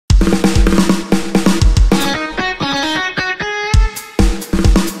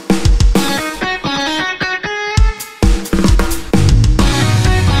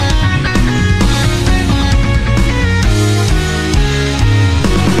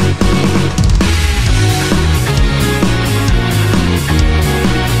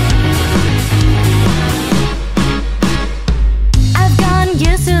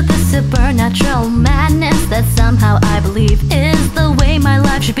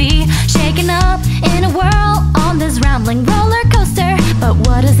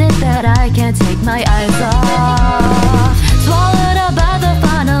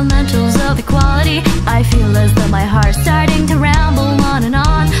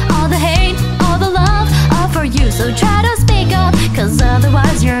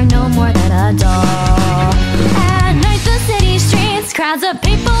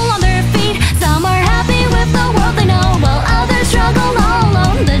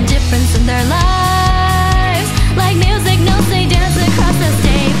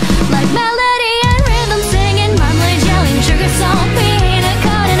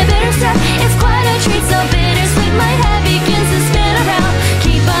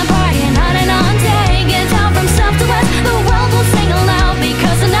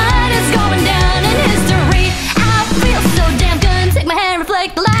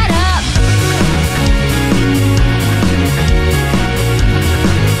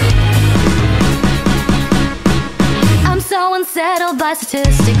by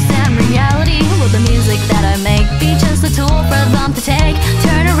statistics and reality. Will the music that I make be just a tool for them to take?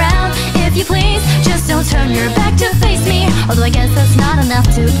 Turn around, if you please. Just don't turn your back to face me. Although I guess that's not enough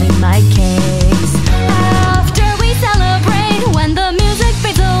to plead my case. After we celebrate, when the music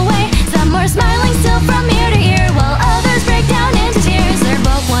fades away, some are smiling still from ear to ear, while others break down into tears. They're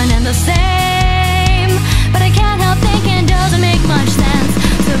both one and the same, but I can't help thinking, doesn't make much sense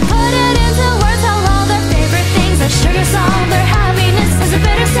to put it into words how all their favorite things that sugar song, their happiness is a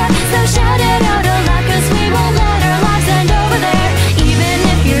bitter step. So shout it out aloud, cause we won't let our lives end over there. Even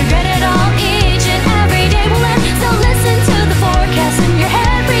if you regret it all, each and every day will end. So listen to the forecast in your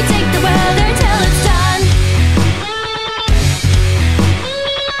head, retake the weather till it's done.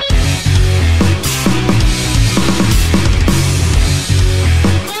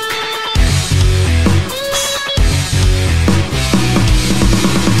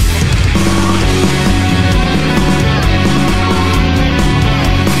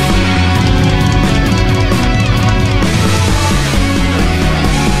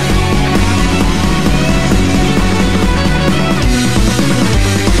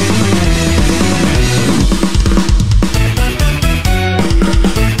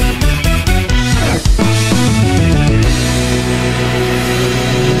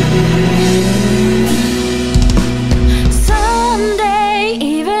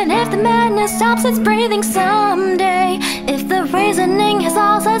 Stops its breathing someday. If the reasoning has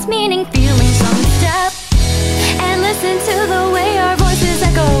all such meaning, feeling some step and listen to the way our voices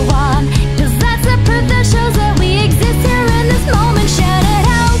echo on, cause that's the proof that shows that we exist here in this moment. Shout it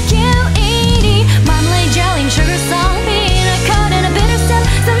out, Q-E-D, marmalade, jelly, and sugar song, peanut cut and a bitter step.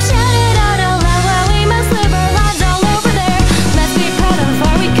 So shout it out aloud while we must live our lives all over there. Let's be proud of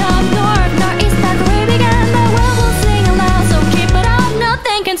where we come, north, northeast, back where we began. The world will sing aloud, so keep it up,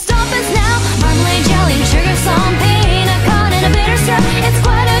 nothing can stop us now. Marmalade, jelly, sugar, song, peanut, corn, and a bitter step. It's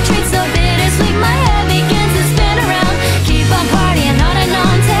quite a treat, so bittersweet, my head begins to spin around. Keep on partying on and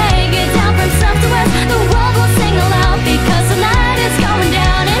on, take it down from south to west. The world will sing aloud, because tonight is going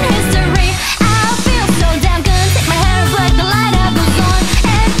down in history. I feel so damn good, take my hair, like the light up goes on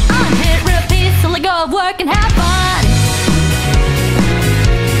and on. Hit repeat, so let go of work and have fun.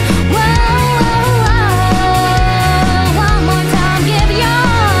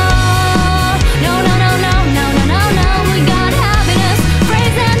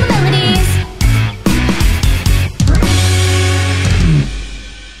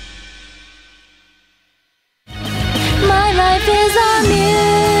 Is on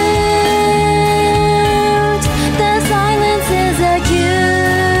mute. The silence is acute.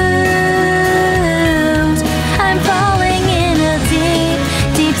 I'm falling in a deep,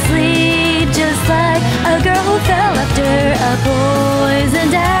 deep sleep, just like a girl who fell after a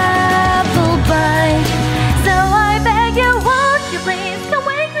poisoned arrow.